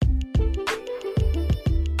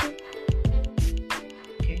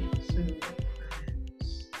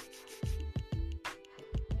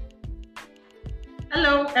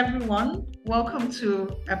everyone. Welcome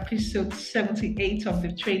to episode 78 of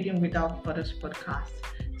the Trading Without Borders podcast.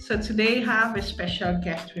 So today I have a special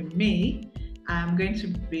guest with me. I'm going to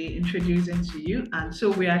be introducing to you. And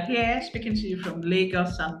so we are here speaking to you from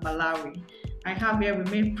Lagos and Malawi. I have here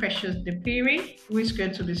with me Precious DI Phiri, who is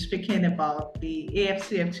going to be speaking about the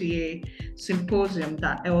AfCFTA Symposium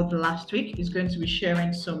that held last week. He's going to be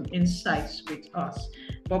sharing some insights with us.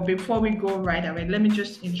 But before we go right away, let me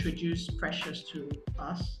just introduce Precious to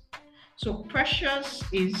us. So Precious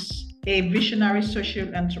is a visionary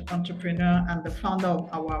social entrepreneur and the founder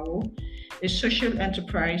of AWAWO, a social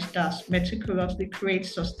enterprise that meticulously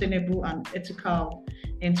creates sustainable and ethical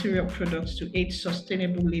interior products to aid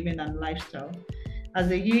sustainable living and lifestyle.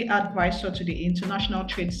 As a year advisor to the International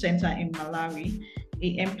Trade Center in Malawi,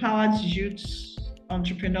 he empowers youth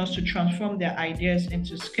entrepreneurs to transform their ideas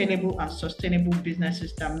into scalable and sustainable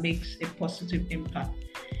businesses that makes a positive impact.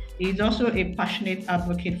 He is also a passionate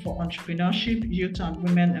advocate for entrepreneurship, youth and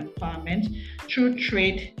women empowerment through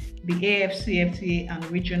trade, the AfCFTA and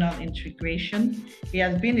regional integration. He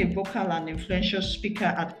has been a vocal and influential speaker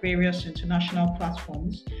at various international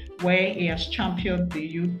platforms where he has championed the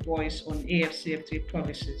youth voice on AfCFTA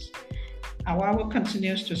policies. AWAWO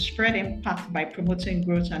continues to spread impact by promoting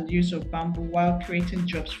growth and use of bamboo while creating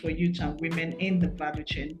jobs for youth and women in the value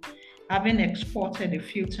chain. Having exported a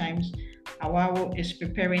few times, AWAWO is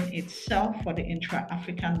preparing itself for the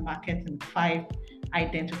intra-African market in 5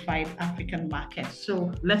 identified African markets.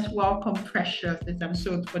 So let's welcome Precious this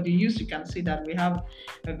episode. For the youth, you can see that we have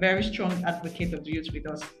a very strong advocate of the youth with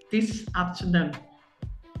us this afternoon.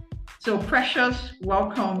 So Precious,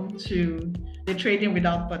 welcome to the Trading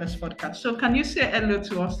Without Borders podcast. So can you say hello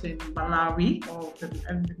to us in Malawi or the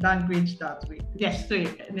language that we, yes, so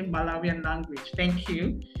in Malawian language. Thank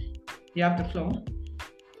you. You have the floor.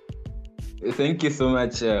 Thank you so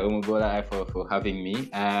much, Umubola, for having me.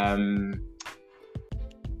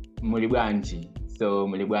 Mulibwanji. So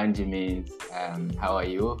Mulibwanji means how are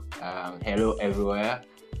you? Hello everywhere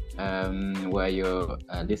where you're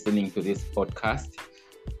listening to this podcast.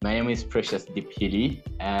 My name is Precious DI Phiri,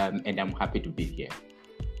 and I'm happy to be here.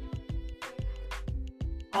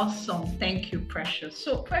 Awesome. Thank you, Precious.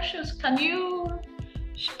 So Precious,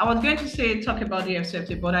 I was going to say talk about the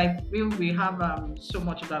AfCFTA, but I feel we have so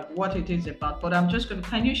much about what it is about. But I'm just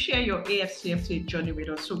can you share your AfCFTA journey with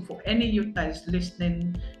us? So for any youth that is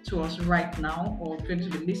listening to us right now or going to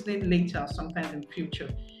be listening later, sometime in the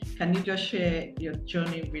future, can you just share your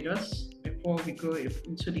journey with us before we go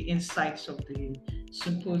into the insights of the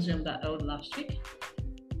symposium that held last week?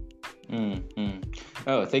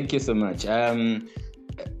 Oh, thank you so much.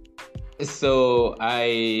 So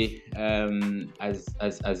I,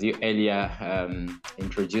 as you earlier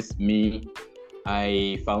introduced me,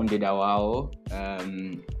 I founded AWAWO.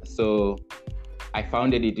 So I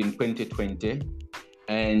founded it in 2020,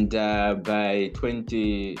 and by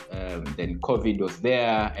 20, then COVID was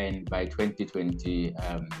there, and by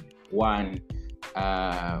 2021,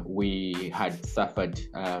 we had suffered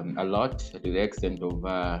a lot to the extent of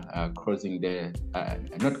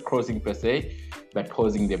not crossing per se, but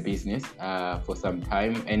pausing the business for some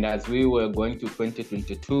time. And as we were going to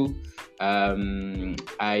 2022,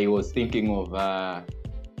 I was thinking of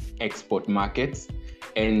export markets,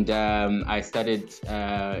 and I started,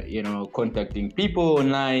 contacting people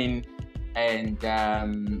online. And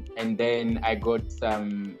then I got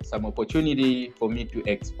some opportunity for me to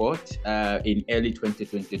export in early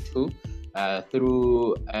 2022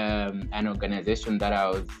 through an organization that I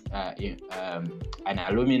was an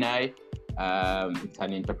alumni. It's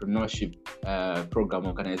an entrepreneurship program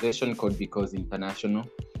organization called Because International,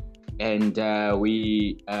 and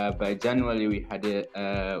we by January we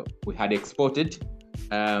had exported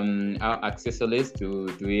our accessories to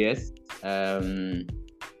US.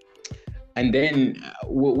 And then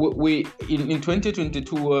we in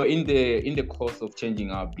 2022 were in the course of changing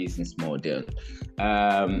our business model.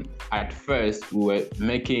 At first, we were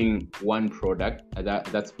making one product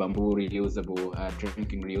that's bamboo reusable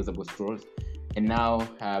drinking reusable straws, and now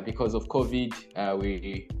because of COVID,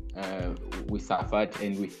 we suffered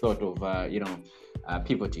and we thought of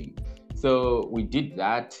pivoting. So we did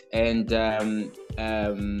that, and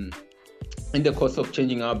in the course of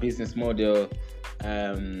changing our business model.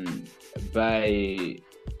 By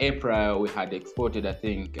April, we had exported, I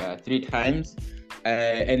think, 3 times,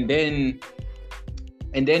 and then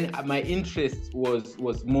my interest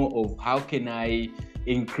was more of how can I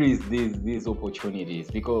increase these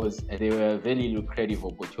opportunities, because they were very lucrative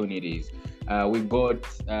opportunities. We got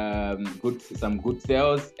some good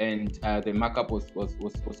sales, and the markup was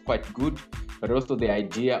quite good, but also the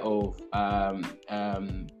idea of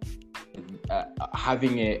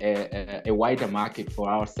having a wider market for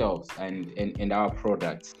ourselves and our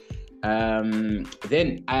products. Then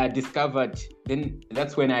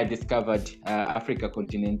that's when I discovered Africa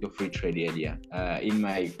Continental Free Trade Area in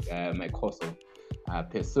my course of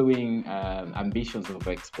pursuing ambitions of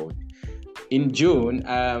export. In June,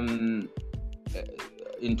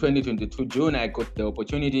 in 2022 June, I got the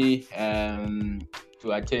opportunity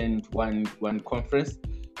to attend one conference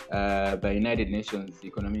by United Nations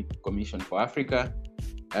Economic Commission for Africa,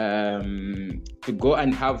 to go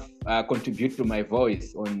and have contribute to my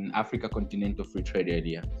voice on Africa Continental Free Trade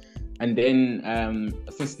Area. And then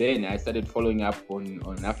since then, I started following up on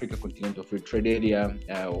Africa Continental Free Trade Area,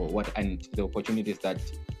 and the opportunities that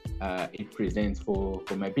it presents for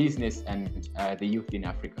my business and the youth in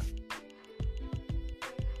Africa.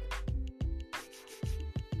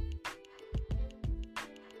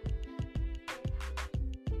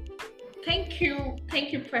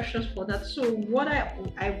 Thank you, Precious, for that. So what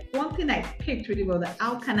one thing I picked really well, that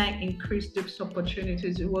how can I increase these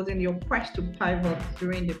opportunities? It was in your quest to pivot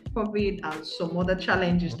during the COVID and some other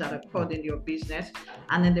challenges that occurred in your business,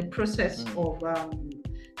 and in the process of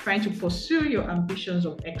trying to pursue your ambitions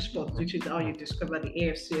of export, which is how you discovered the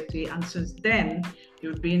AfCFTA. And since then,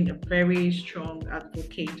 you've been a very strong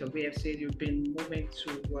advocate of AfCFTA. You've been moving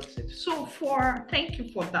towards it. So thank you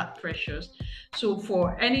for that, Precious. So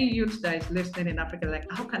for any youth that is listening in Africa, like,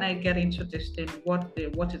 how can I get into this thing? What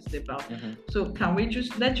it's about? So can we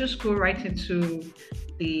let's just go right into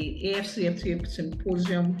the AfCFTA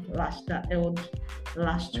Symposium that held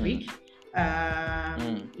last week.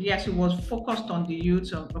 Yes, it was focused on the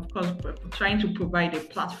youth, of course, trying to provide a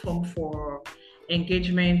platform for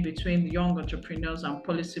engagement between young entrepreneurs and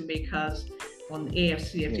policymakers on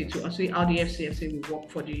AfCFTA, to see how the AfCFTA will work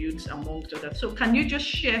for the youths, amongst others. So can you just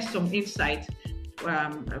share some insight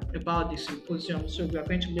about the symposium? So we are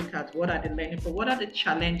going to look at what are the learning, what are the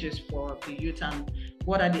challenges for the youth, and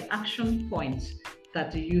what are the action points that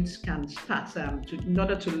the youths can start in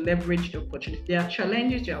order to leverage the opportunity. There are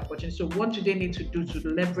challenges, there are opportunities. So what do they need to do to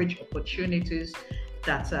leverage opportunities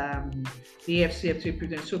that the AfCFTA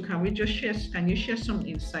presents? So can you share some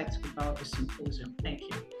insights about the symposium? Thank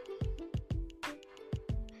you.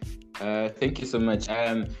 Thank you so much.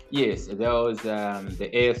 Yes, there was the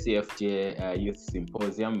AfCFTA Youth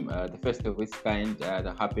Symposium, the first of its kind, that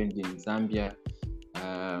happened in Zambia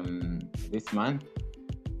this month.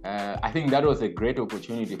 I think that was a great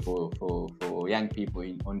opportunity for young people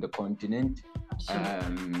on the continent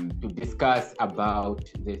to discuss about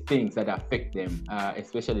the things that affect them,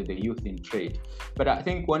 especially the youth in trade. But I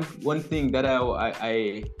think one thing that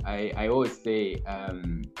I always say,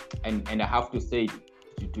 and I have to say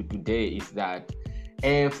today, is that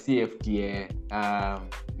AfCFTA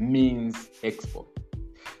means export,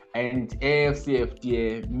 and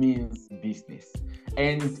AfCFTA means business.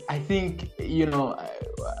 And I think,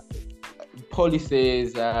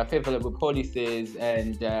 policies, favorable policies,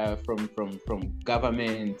 and from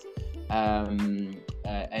government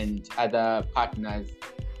and other partners,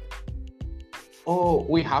 all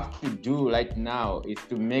we have to do right now is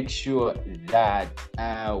to make sure that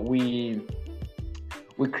we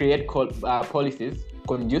create policies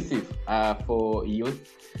conducive for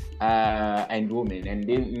youth and women, and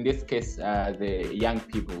in this case, the young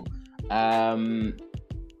people.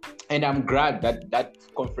 And I'm glad that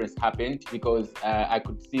conference happened, because I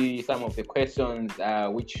could see some of the questions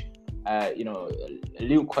which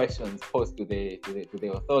little questions posed to the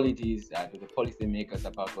authorities, to the policymakers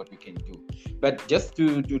about what we can do. But just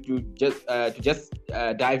to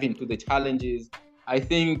dive into the challenges, I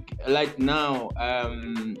think right now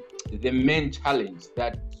the main challenge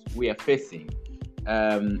that we are facing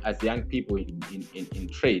as young people in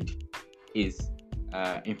trade is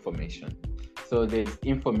information. So there's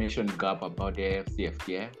information gap about the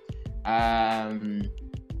AfCFTA.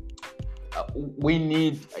 We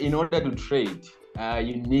need, in order to trade,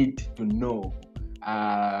 you need to know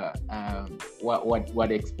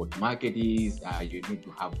what export market is. You need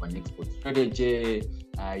to have an export strategy.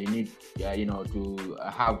 You need, to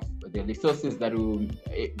have the resources that will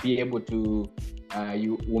be able to,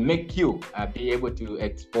 will make you be able to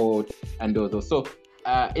export and all. So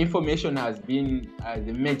information has been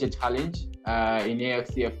the major challenge in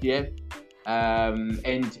AfCFTA,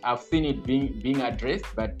 and I've seen it being addressed,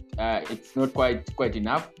 but it's not quite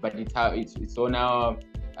enough. But it's on our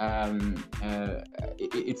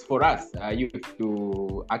it's for us youth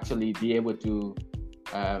to actually be able to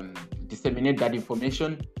disseminate that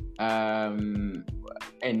information and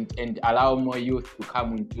allow more youth to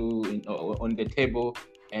come on the table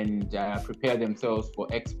and prepare themselves for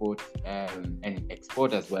export and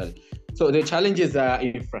export as well. So the challenges are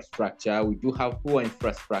infrastructure. We do have poor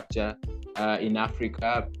infrastructure in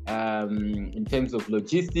Africa in terms of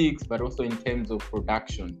logistics, but also in terms of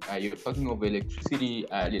production. You're talking of electricity,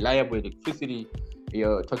 reliable electricity.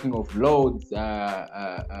 You're talking of loads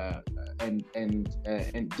and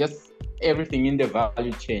just everything in the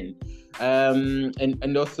value chain,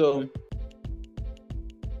 and also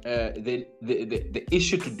the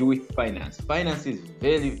issue to do with finance. Finance is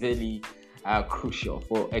very, very crucial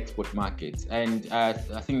for export markets, and I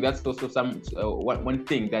think that's also one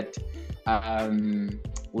thing that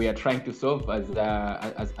we are trying to solve as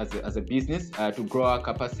a business to grow our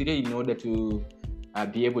capacity in order to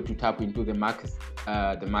be able to tap into the markets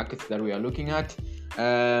that we are looking at.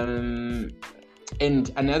 And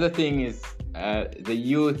another thing is the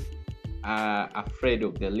youth are afraid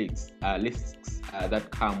of the risks that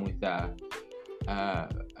come with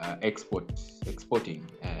exporting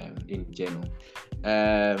in general,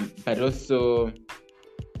 but also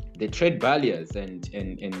the trade barriers and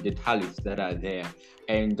the tariffs that are there.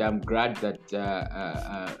 And I'm glad that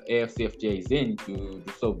AfCFTA is in to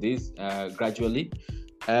solve this gradually.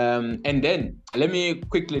 And then let me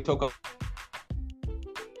quickly talk about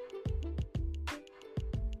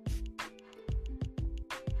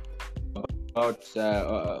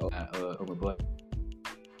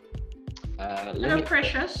Hello,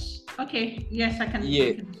 Precious. Okay, yes, I can.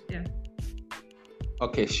 Yeah.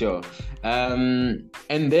 Okay, sure. And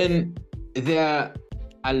then there are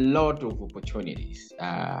a lot of opportunities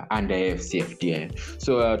under AfCFTA.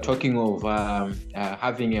 So talking of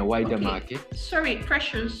having a wider market. Sorry,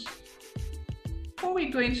 Precious. Before we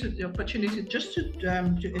go into the opportunity, just to do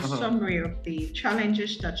a summary of the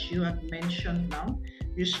challenges that you have mentioned now.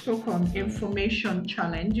 You spoke on information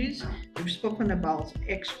challenges. You've spoken about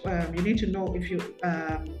you need to know if you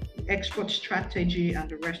export strategy and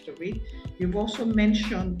the rest of it. You've also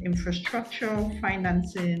mentioned infrastructure,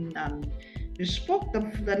 financing, and you spoke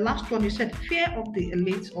the last one. You said fear of the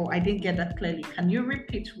elite, or I didn't get that clearly. Can you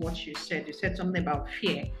repeat what you said? You said something about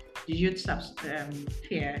fear. The youth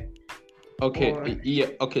fear. Okay. Yeah.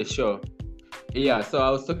 Okay. Sure. Yeah. So I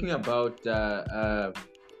was talking about the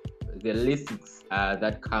risks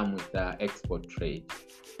that come with export trade.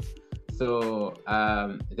 So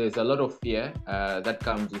there's a lot of fear that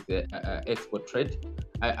comes with the export trade.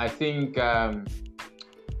 I think.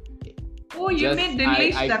 You mean the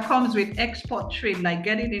list that comes with export trade, like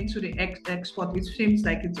getting into the export? It seems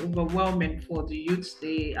like it's overwhelming for the youths.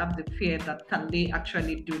 They have the fear that can they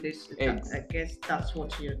actually do this? I guess that's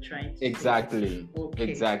what you're trying to say. Exactly.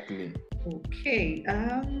 Exactly. Okay.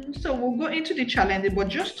 So we'll go into the challenge, but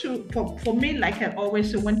just for me, like I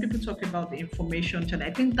always say, when people talk about the information challenge,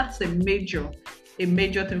 I think that's a major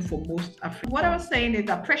thing for most Africans. What I was saying is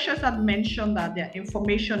that Precious had mentioned that there are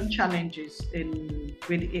information challenges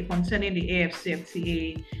concerning the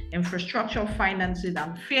AfCFTA, infrastructure, financing,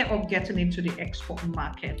 and fear of getting into the export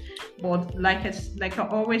market. But like I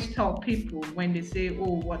always tell people when they say,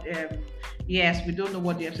 yes, we don't know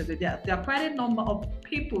what the AfCFTA, there are quite a number of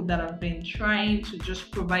people that have been trying to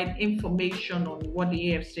just provide information on what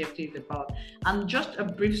the AfCFTA is about. And just a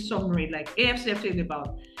brief summary, like AfCFTA is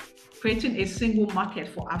about creating a single market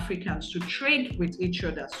for Africans to trade with each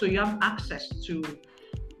other. So you have access to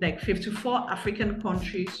like 54 African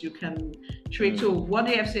countries. You can trade. So what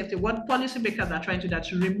the AfCFTA, what policymakers are trying to do,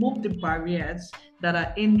 to remove the barriers that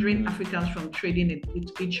are hindering Africans from trading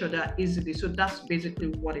with each other easily. So that's basically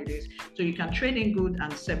what it is. So you can trade in goods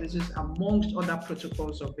and services amongst other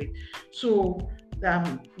protocols of it. So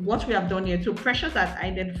what we have done here, so Precious has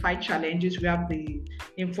identified challenges. We have the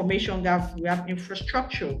information gap, we have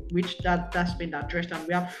infrastructure, which that's been addressed, and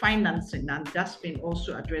we have financing, and that's been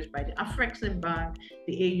also addressed by the AfrEximbank,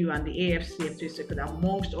 the AU, and the AfCFTA sector,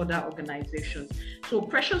 amongst other organizations. So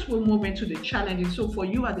Precious will move into the challenges. So for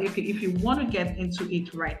you at the AP, if you want to get into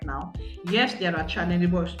it right now, yes, there are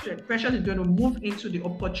challenges, but Precious is going to move into the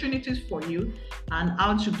opportunities for you and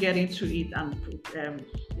how to get into it and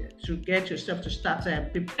to get yourself to start,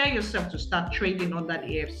 prepare yourself to start trading on that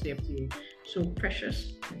AfCFTA. So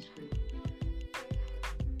Precious.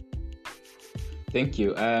 Thank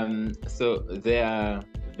you. So there are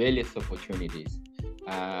various opportunities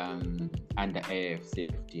under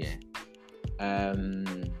AfCFTA.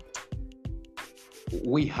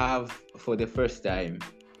 We have, for the first time,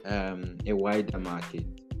 a wider market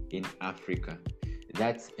in Africa.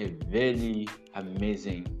 That's a very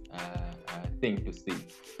amazing thing to see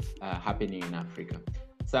happening in Africa.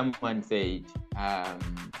 Someone said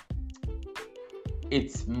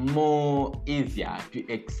it's more easier to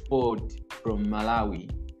export from Malawi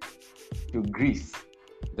to Greece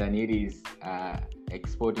than it is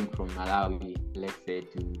exporting from Malawi, let's say,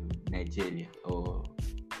 to Nigeria or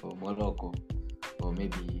Morocco, or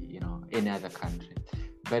maybe any other country.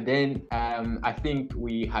 But then I think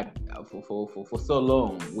we had for so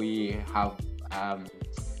long we have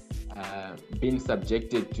been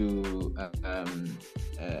subjected to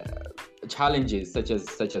challenges such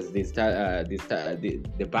as these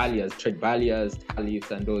the barriers, trade barriers,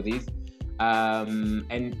 tariffs, and all these,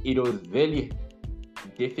 and it was very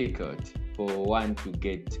difficult for one to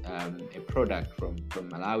get a product from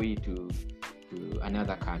Malawi to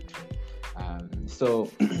another country. So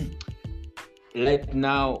right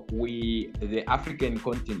now, the African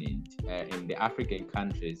continent and the African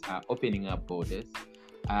countries are opening up borders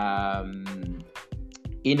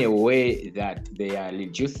in a way that they are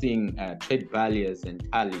reducing trade barriers and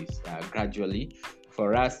tariffs gradually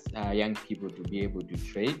for us young people to be able to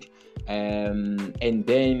trade. And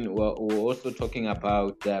then we're also talking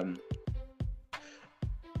about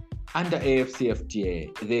under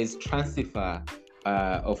AfCFTA, there's transfer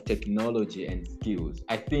of technology and skills.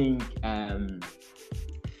 I think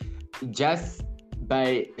just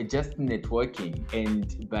by networking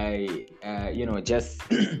and by just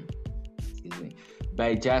excuse me,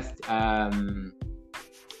 by just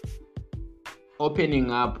opening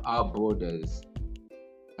up our borders,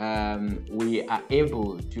 we are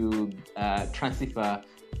able to transfer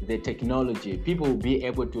the technology. People will be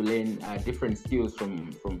able to learn different skills from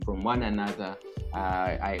one another.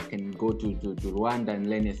 I can go to Rwanda and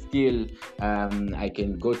learn a skill. I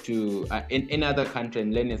can go to in another country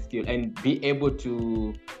and learn a skill and be able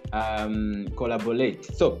to collaborate.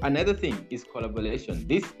 So another thing is collaboration.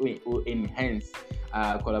 This will enhance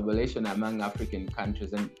collaboration among African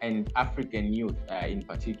countries and African youth in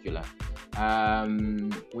particular.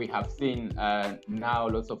 We have seen now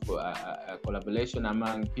lots of collaboration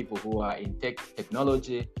among people who are in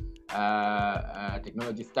technology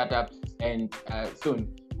startups, and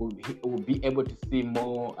soon we'll be able to see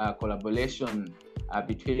more collaboration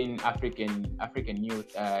between African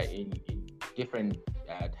youth in different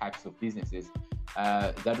types of businesses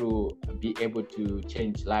that will be able to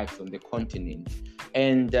change lives on the continent.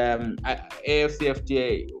 And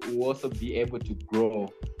AfCFTA will also be able to grow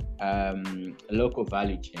local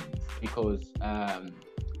value chains, because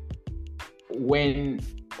when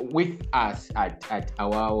with us at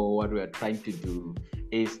Awao, what we are trying to do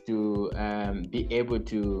is to be able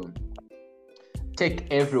to take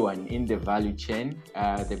everyone in the value chain,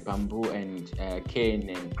 the bamboo and cane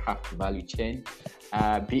and craft value chain,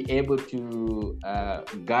 be able to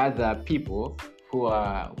gather people who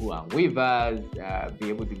are weavers, be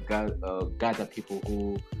able to gather people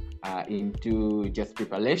who into just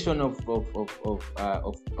preparation of bamboo,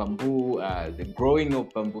 the growing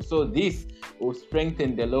of bamboo. So this will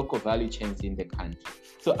strengthen the local value chains in the country.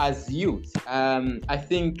 So as youth, I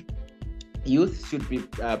think youth should be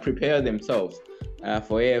prepare themselves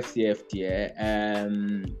for AfCFTA,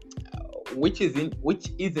 which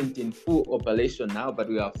isn't in full operation now, but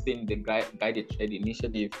we have seen the guided trade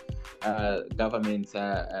initiative, governments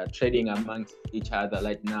trading amongst each other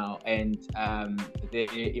right now, and the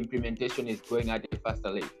implementation is going at a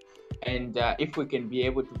faster rate. And if we can be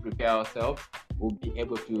able to prepare ourselves, we'll be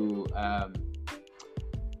able to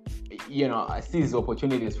seize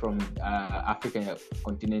opportunities from African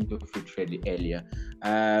continental free trade area.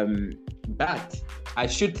 But I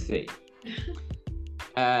should say,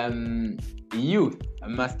 youth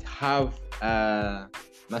must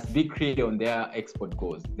be clear on their export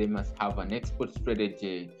goals. They must have an export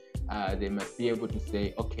strategy. They must be able to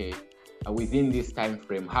say, okay, within this time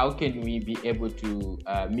frame, how can we be able to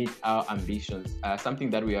meet our ambitions? Something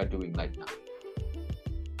that we are doing right now.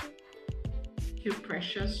 Thank you,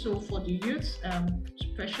 Precious. So for the youth,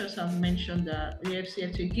 Precious has mentioned that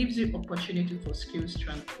AfCFTA gives you opportunity for skills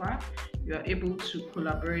transfer. You are able to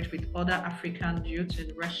collaborate with other African youths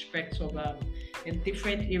in respect of in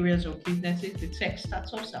different areas of businesses. The tech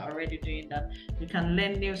startups are already doing that. You can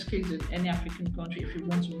learn new skills in any African country if you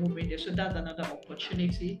want to move in there. So that's another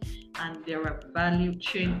opportunity. And there are value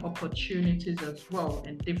chain opportunities as well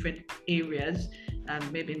in different areas,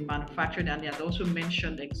 and maybe in manufacturing. And they had also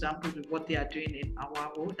mentioned examples of what they are doing in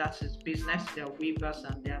Awao. That's his business. There are weavers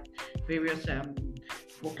and there are various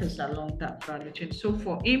workers along that value chain. So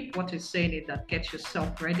for him, what he's saying is that get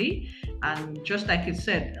yourself ready. And just like he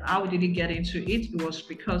said, how did he get into it? It was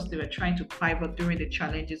because they were trying to pivot during the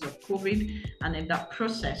challenges of COVID. And in that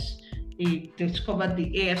process, he discovered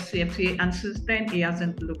the AfCFTA, and since then he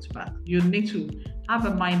hasn't looked back. You need to have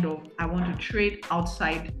a mind of, I want to trade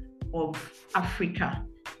outside of Africa.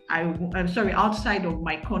 I'm sorry, outside of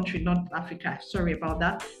my country, not Africa. Sorry about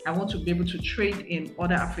that. I want to be able to trade in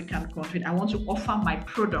other African countries. I want to offer my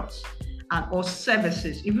products and or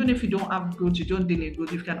services. Even if you don't have goods, you don't deal in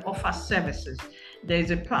goods, you can offer services. There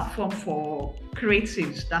is a platform for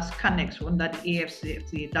creatives, that's Canex under the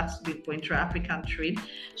AfCFTA, that's for intra-African trade.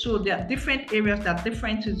 So there are different areas that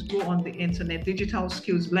different things go on the internet, digital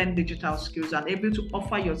skills, learn digital skills, and able to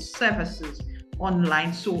offer your services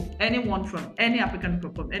online. So anyone from any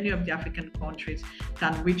from any of the African countries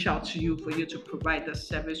can reach out to you for you to provide the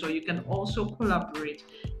service, or you can also collaborate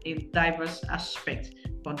in diverse aspects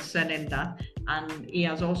concerning that. And he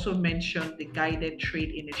has also mentioned the guided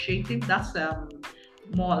trade initiative. That's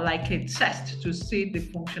more like a test to see the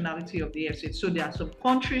functionality of the AfCFTA. So there are some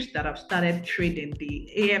countries that have started trading. The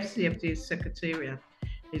AfCFTA Secretariat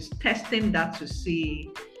is testing that to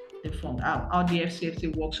see how the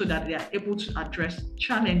AfCFTA works, so that they are able to address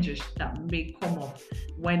challenges that may come up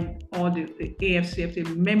when all the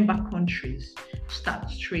AfCFTA member countries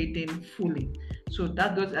start trading fully. So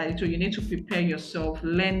so you need to prepare yourself,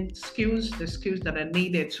 learn skills, the skills that are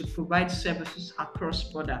needed to provide services across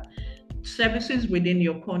border. Services within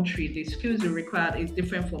your country, the skills you require is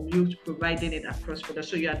different from you providing it across border.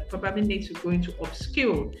 So you probably need to go into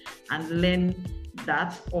upskill and learn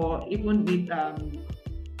that, or even need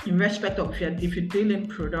in respect of if you're dealing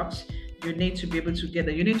products, you need to be able to get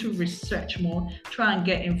that. You need to research more, try and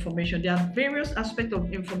get information. There are various aspects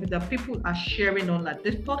of information that people are sharing online.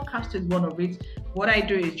 This podcast is one of it. What I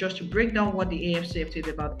do is just to break down what the AfCFTA is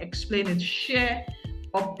about, explain it, share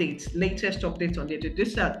updates, latest updates on it.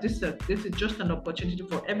 This is just an opportunity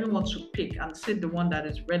for everyone to pick and see the one that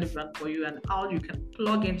is relevant for you and how you can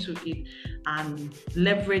plug into it and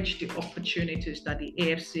leverage the opportunities that the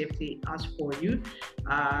AfCFTA has for you.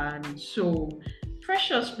 And so,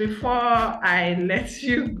 Precious, before I let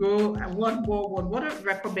you go, what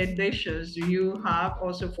recommendations do you have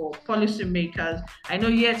also for policymakers? I know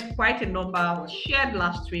yes, quite a number was shared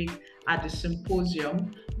last week at the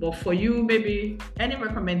symposium, but for you, maybe any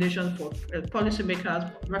recommendations for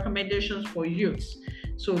policymakers, recommendations for youths,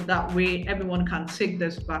 so that way everyone can take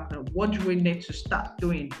this back. Now, what do we need to start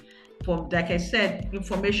doing? From, like I said,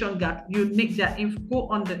 information gap, you need that. Go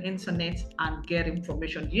on the internet and get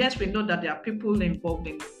information. Yes, we know that there are people involved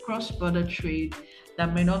in cross-border trade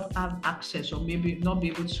that may not have access, or maybe not be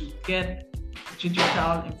able to get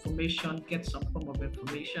digital information, get some form of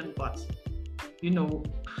information. But I know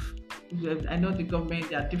the government,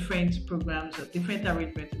 there are different programs, different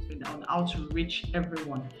arrangements on how to reach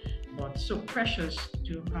everyone. But so, Precious,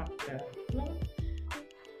 do you have that?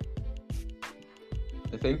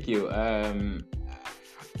 Thank you. I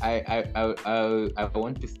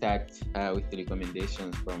want to start with the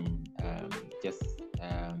recommendations from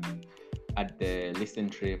at the listen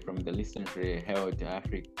tree held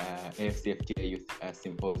AfCFTA Youth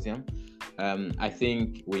Symposium. I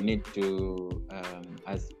think we need to,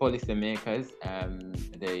 as policymakers,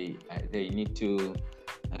 they need to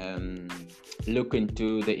look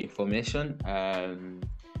into the information.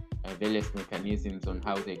 Various mechanisms on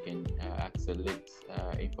how they can accelerate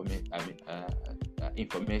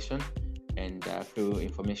information and fill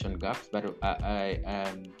information gaps. But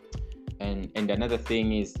and another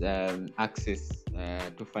thing is access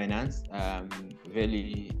to finance.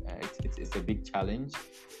 It's a big challenge.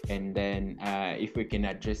 And then if we can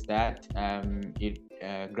address that,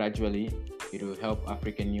 gradually it will help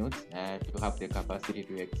African youth to have the capacity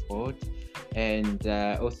to export, and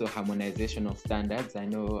also harmonization of standards. I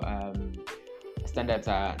know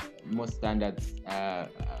most standards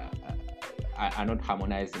are not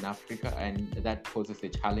harmonized in Africa, and that poses a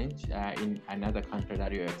challenge in another country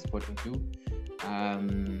that you're exporting to.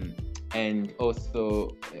 And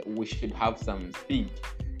also we should have some speed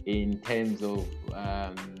in terms of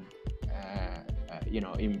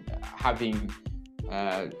having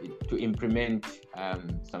to implement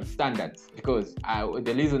some standards, because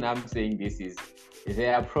the reason I'm saying this is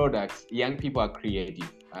their products. Young people are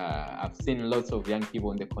creative. I've seen lots of young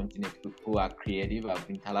people on the continent who are creative. I've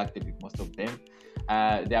interacted with most of them.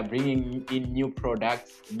 They are bringing in new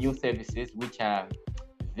products, new services, which are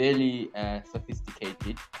very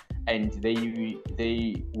sophisticated, and they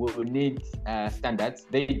will need standards.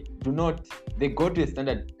 They go to a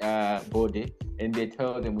standard body and they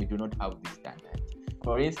tell them we do not have this standard.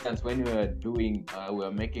 For instance, when we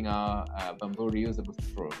were making our bamboo reusable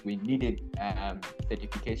straws, we needed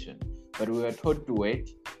certification, but we were told to wait,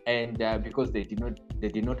 and because they did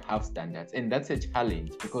not have standards, and that's a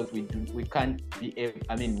challenge because we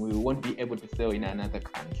won't be able to sell in another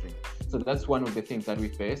country. So that's one of the things that we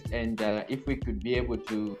faced, and if we could be able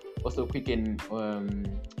to also quicken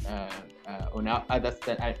on our other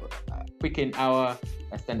quicken our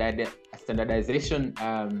standardization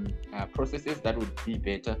processes. That would be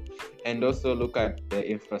better, and also look at the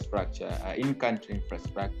infrastructure, in-country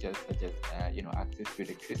infrastructure, such as access to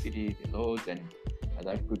electricity, the loads, and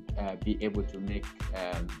that could be able to make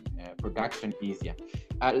production easier.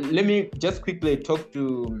 Let me just quickly talk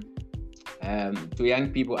to young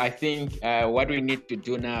people. I think what we need to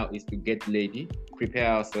do now is to get ready, prepare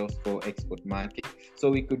ourselves for export market. So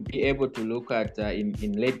we could be able to look at in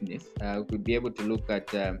readiness. We could be able to look at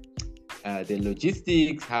the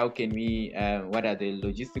logistics. How can we? What are the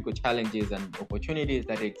logistical challenges and opportunities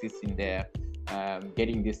that exist in there?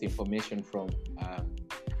 Getting this information from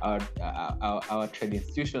our trade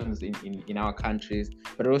institutions in our countries,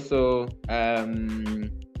 but also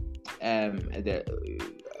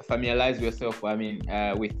familiarize yourself.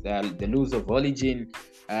 With the rules of origin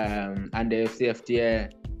and the AfCFTA,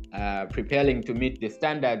 preparing to meet the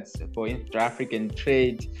standards for intra-African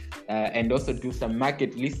trade, and also do some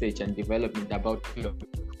market research and development about your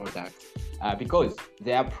products, because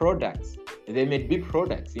there are products. There may be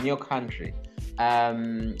products in your country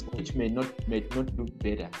which may not do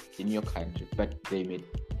better in your country, but they may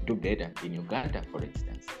do better in Uganda, for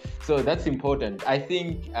instance. So that's important. I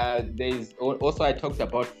think there's also, I talked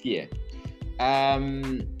about fear.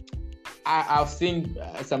 I've seen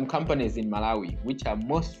some companies in Malawi which are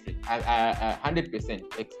mostly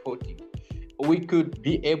 100% exporting. We could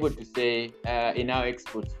be able to say in our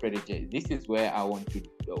export strategy, this is where I want to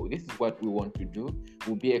go. This is what we want to do.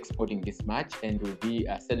 We'll be exporting this much, and we'll be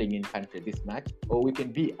selling in country this much. Or we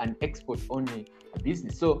can be an export-only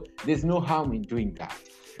business. So there's no harm in doing that.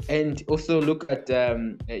 And also look at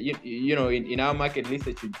in our market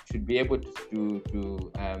research, you should be able to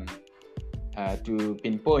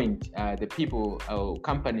pinpoint the people or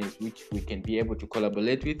companies which we can be able to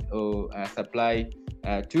collaborate with or supply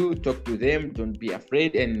to. Talk to them. Don't be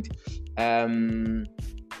afraid, and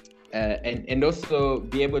also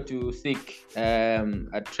be able to seek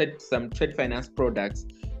some trade finance products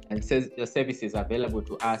and services available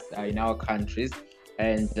to us in our countries,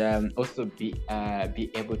 and also be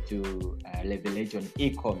able to leverage on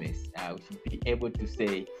e-commerce. We should be able to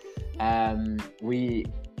say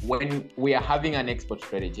when we are having an export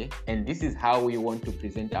strategy, and this is how we want to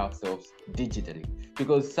present ourselves digitally,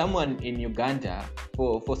 because someone in Uganda,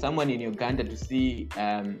 for someone in Uganda to see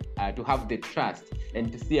to have the trust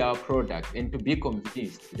and to see our product and to be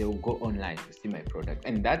convinced, they will go online to see my product,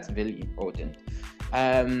 and that's very important.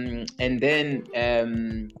 And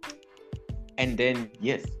then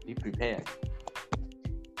yes, be prepared.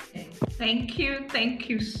 Okay. Thank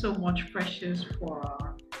you so much, Precious,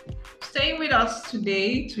 for staying with us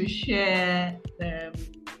today to share the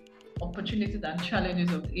opportunities and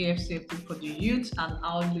challenges of AfCFTA for the youth, and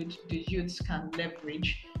how the youths can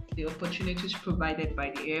leverage the opportunities provided by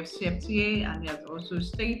the AfCFTA. And he has also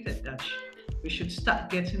stated that we should start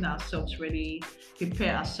getting ourselves ready,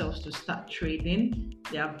 prepare ourselves to start trading.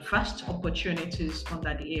 There are vast opportunities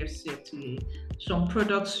under the AfCFTA. Some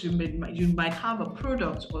products, you might have a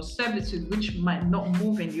product or services which might not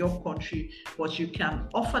move in your country, but you can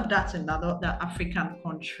offer that in another African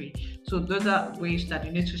country. So those are ways that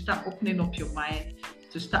you need to start opening up your mind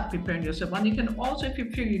to start preparing yourself. And you can also, if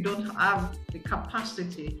you feel you don't have the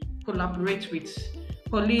capacity, collaborate with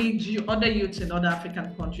colleagues, other youths in other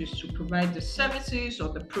African countries to provide the services or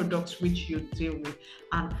the products which you deal with.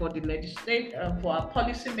 And for the for our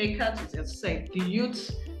policymakers, as I said, the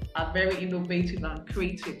youths are very innovative and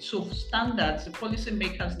creative. So standards, the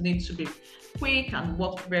policymakers need to be quick and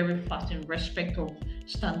work very fast in respect of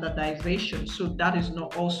standardization. So that is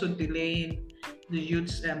not also delaying the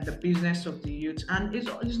youths and the business of the youth. And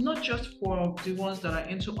it's not just for the ones that are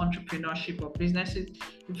into entrepreneurship or businesses.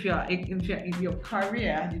 If your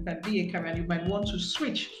career, you can be a career, you might want to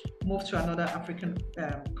switch, move to another African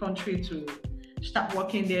country to start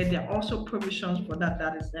working there. There are also provisions for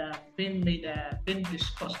that is being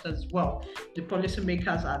discussed as well. The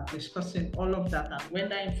policymakers are discussing all of that, and when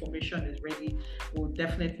that information is ready, we'll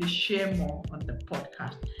definitely share more on the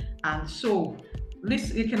podcast. And so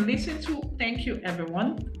you can listen to. Thank you,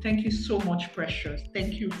 everyone. Thank you so much, Precious.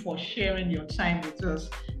 Thank you for sharing your time with us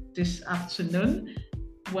this afternoon.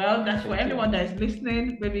 Well, that's for everyone that is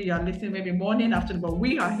listening. Maybe you are listening maybe morning, afternoon, but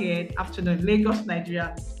we are here afternoon, Lagos,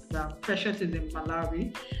 Nigeria. Precious is in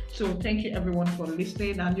Malawi. So thank you, everyone, for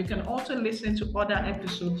listening. And you can also listen to other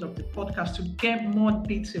episodes of the podcast to get more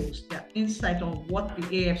details, their insight on what the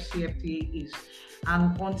AfCFTA is.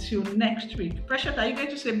 And until next week, Precious, are you going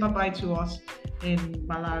to say bye-bye to us in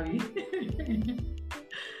Malawi?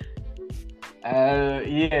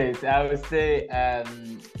 Yes, I would say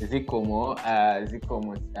Zikomo.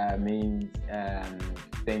 Zikomo means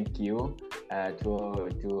thank you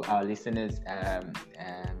to our listeners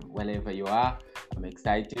wherever you are. I'm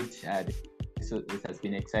excited. This has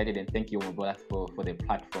been excited, and thank you, Mobola, for the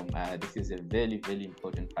platform. This is a very, very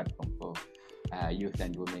important platform for youth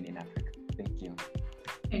and women in Africa. Thank you.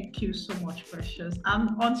 Thank you so much, Precious.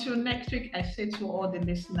 And until next week, I say to all the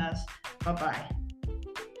listeners, bye-bye.